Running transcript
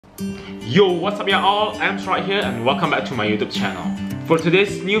Yo, what's up y'all? I'm right here and welcome back to my YouTube channel. For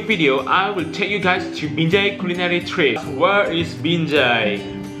today's new video, I will take you guys to Binjai culinary trip. Where is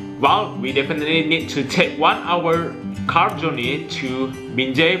Binjai? Well, we definitely need to take 1 hour car journey to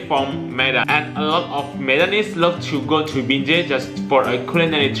Binjai from Medan. And a lot of Medanese love to go to Binjai just for a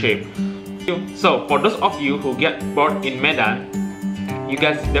culinary trip. So for those of you who get bored in Medan, you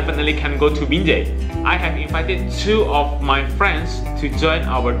guys definitely can go to Binjai. I have invited 2 of my friends to join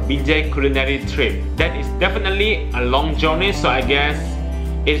our Binjai culinary trip. That is definitely a long journey, so I guess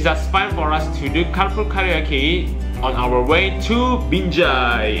it's just fine for us to do carpool karaoke on our way to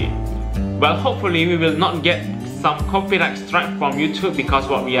Binjai. Well, hopefully we will not get some copyright strike from YouTube because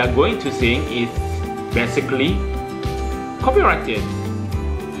what we are going to sing is basically copyrighted.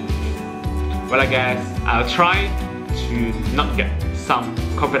 Well, I guess I'll try to not get some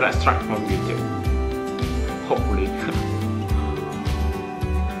copyright strike from YouTube. Hopefully.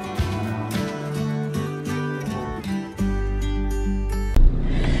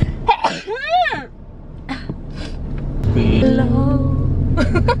 Hello,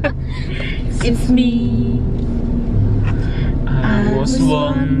 it's me. I was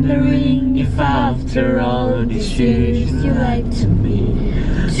wondering if after all these years you like to me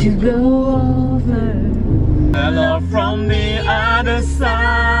to go over. Hello from the other side.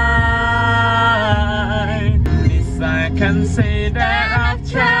 This I can say that I've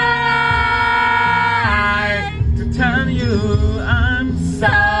tried to tell you I'm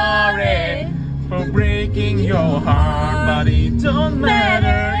sorry for breaking your heart, but it don't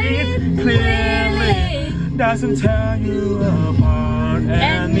matter. It clearly doesn't tear you apart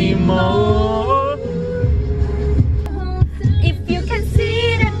anymore. If you can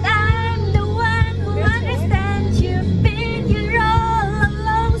see that I'm the one who understands you, been here all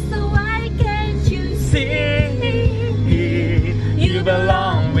along, so why can't you see? You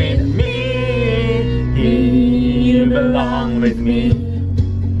belong with me. You belong with me.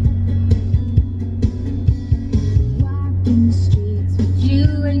 Walking the streets with you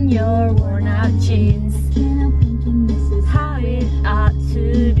and your worn out jeans, thinking this is how it ought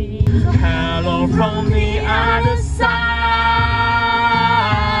to be. Hello from the other side.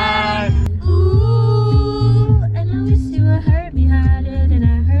 Ooh, and I wish you would hurt me harder than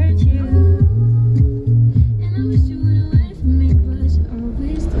I hurt you. And I wish you would away from me, but you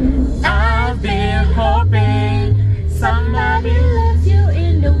always do. I've been hoping somebody loves you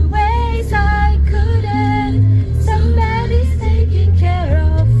in the ways I couldn't. Somebody's taking care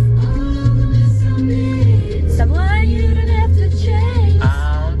of. Someone you don't have to change.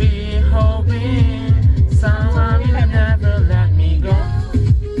 I'll be hoping someone will never let me go.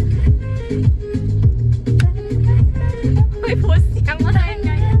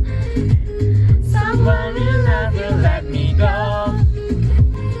 Someone will never let me go.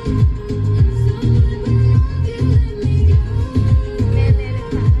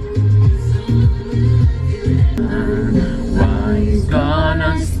 Why you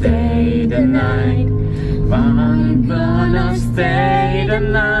gonna stay the night? Why you gonna stay the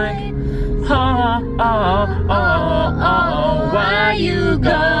night? Oh, oh, oh, oh. Why you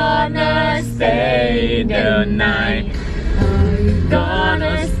gonna stay the night? Are you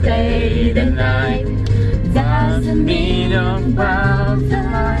gonna stay the night? Doesn't mean about the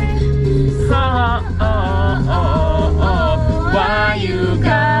light. Oh, oh, oh, oh. Why you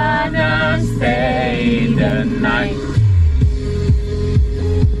gonna stay the night?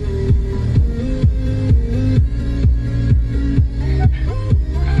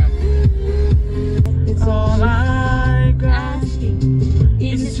 It's all I got.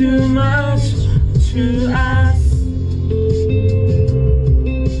 It's too much to ask.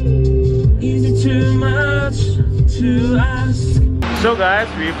 Is it too much to ask? So guys,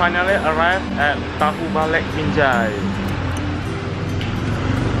 we finally arrived at Tahu Balek Binjai.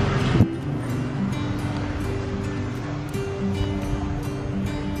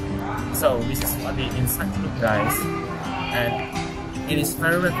 So this is what the inside look, guys, and it is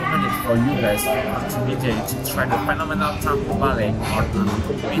very recommended for you guys to come to Binjai to try the phenomenal tahu balek,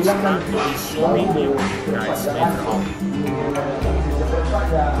 which I will be showing you guys later on.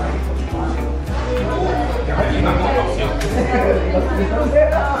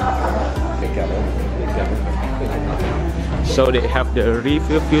 So they have the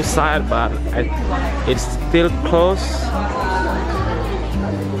review side, but it's still closed.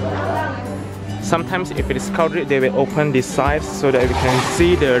 Sometimes if it is crowded, they will open this side so that we can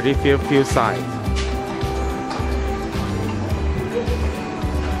see the review side.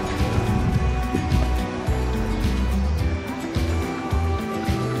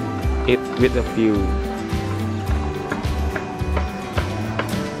 It with a view.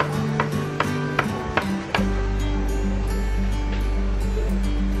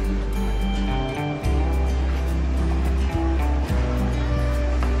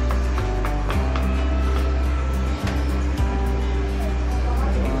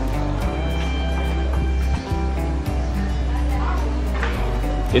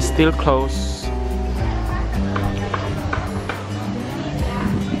 It's still closed.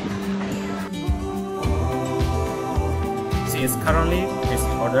 She is currently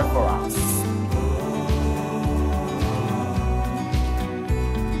placing order for us.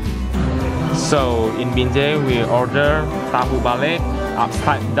 So in Binjai we order tahu balik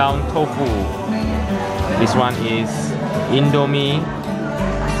upside down tofu. This one is Indomie.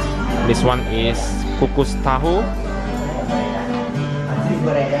 This one is kukus tahu.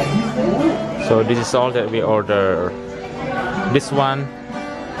 So this is all that we order. This one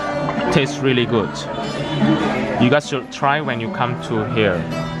tastes really good. You guys should try when you come to here.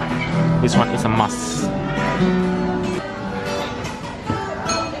 This one is a must.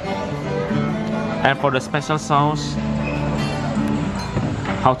 And for the special sauce,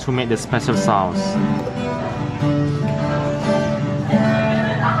 how to make the special sauce.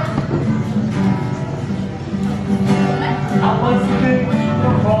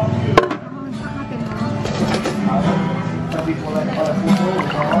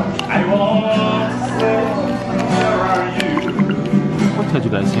 Hotel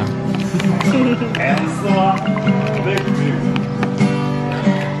juga siang.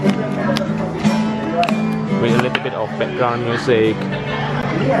 With a little bit of background music.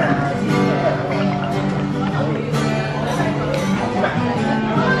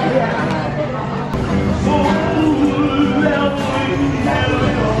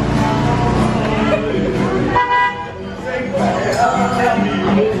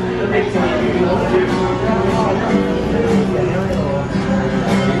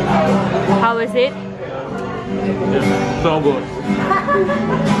 How is it? So good.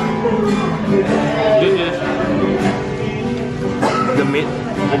 This is the meat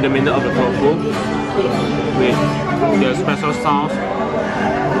in the middle of the tofu with the special sauce.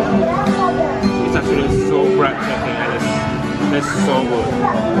 It's actually so breathtaking and it's so good.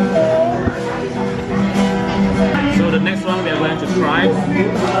 So the next one we are going to try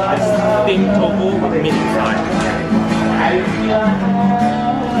is steamed tofu with meat inside.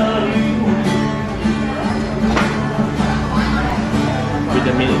 With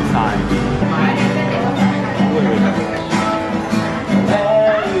the meat inside.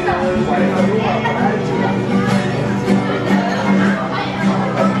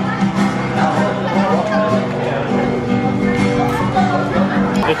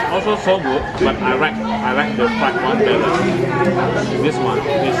 It's also so good, but I like the fried one better. This one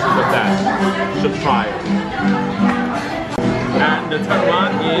is the best. Should try it. And the third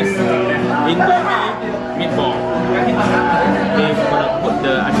one is Indomie meatball. We're gonna put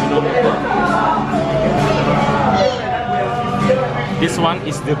the Ajinomoto. This one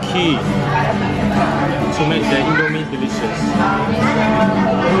is the key to make the Indomie delicious.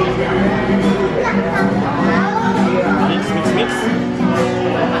 Mix, mix, mix.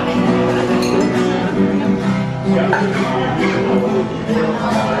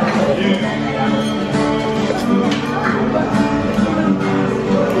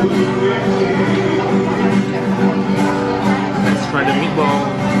 Let's try the meatball.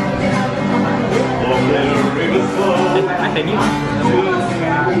 I think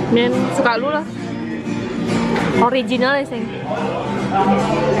Nên suka lu lah. Original ya, Seng.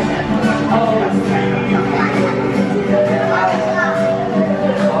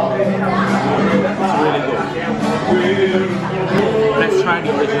 really good. Let's try the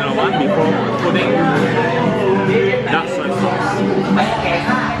original one before putting dark soy sauce.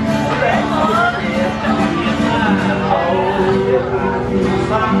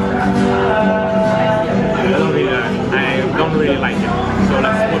 I don't really like it, so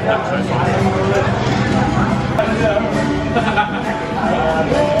let's put dark soy sauce.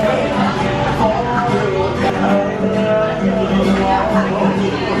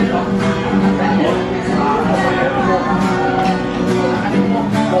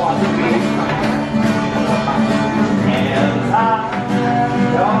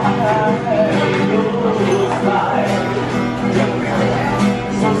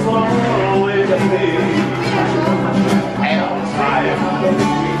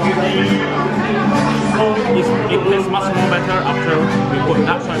 It tastes much more better after we put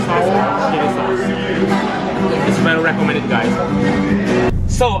dark soy sauce and chili sauce. It's very recommended, guys.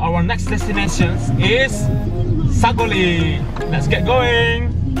 So our next destination is Sagoli. Let's get going.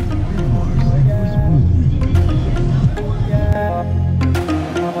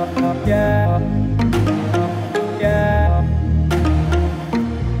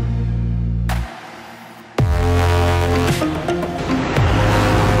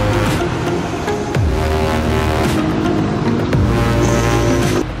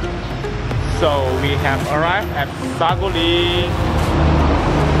 So we have arrived at Sagoli.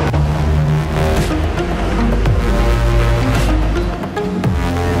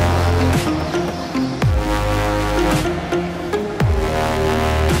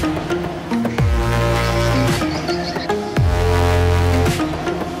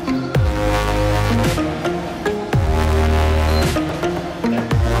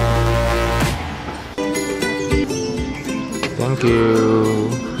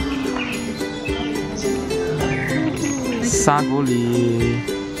 Sagoli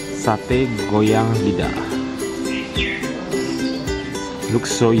sate goyang lidah.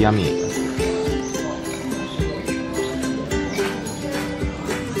 Looks so yummy.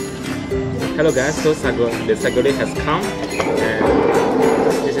 Hello guys, so the sagoli has come, and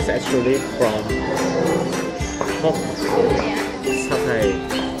this is actually from pork satay.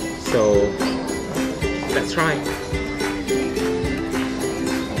 So let's try.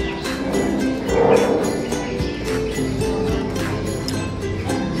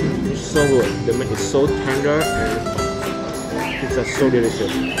 It's so good. The meat is so tender and it's so delicious.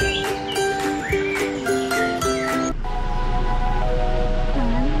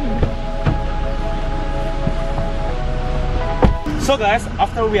 So guys,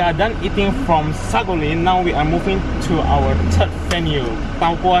 after we are done eating from sagoli, now we are moving to our third venue,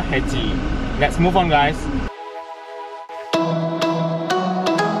 Tau Kwa Haji. Let's move on guys.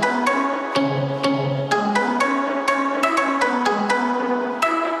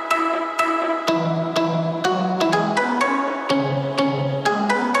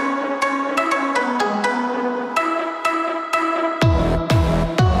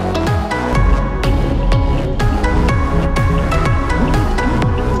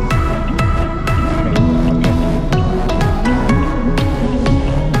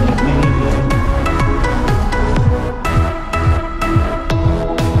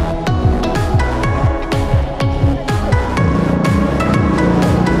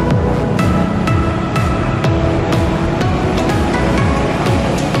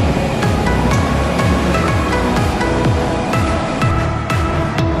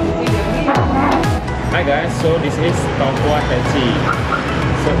 Hi guys, so this is Tau Kwa Haji.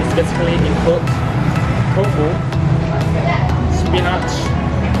 So it's basically includes tofu, spinach,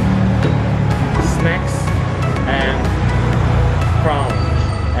 snacks, and prawn.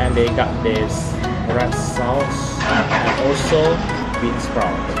 And they got this red sauce and also bean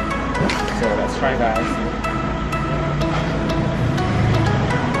sprout. So let's try guys.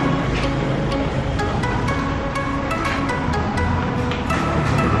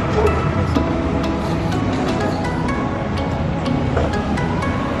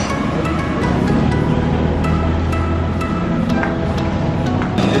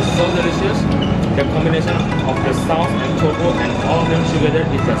 So delicious. The combination of the sauce and tofu and all of them together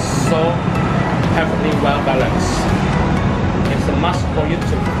is just so perfectly well balanced. It's a must for you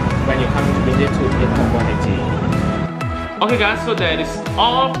to when you come to Binjai to eat Tau Kwa Haji. Okay guys, so that is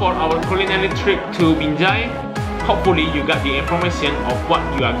all for our culinary trip to Binjai. Hopefully you got the information of what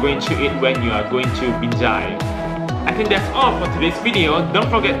you are going to eat when you are going to Binjai. I think that's all for today's video. Don't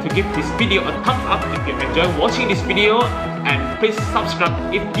forget to give this video a thumbs up if you enjoyed watching this video, and please subscribe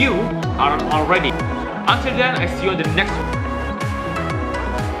if you aren't already. Until then, I see you on the next one.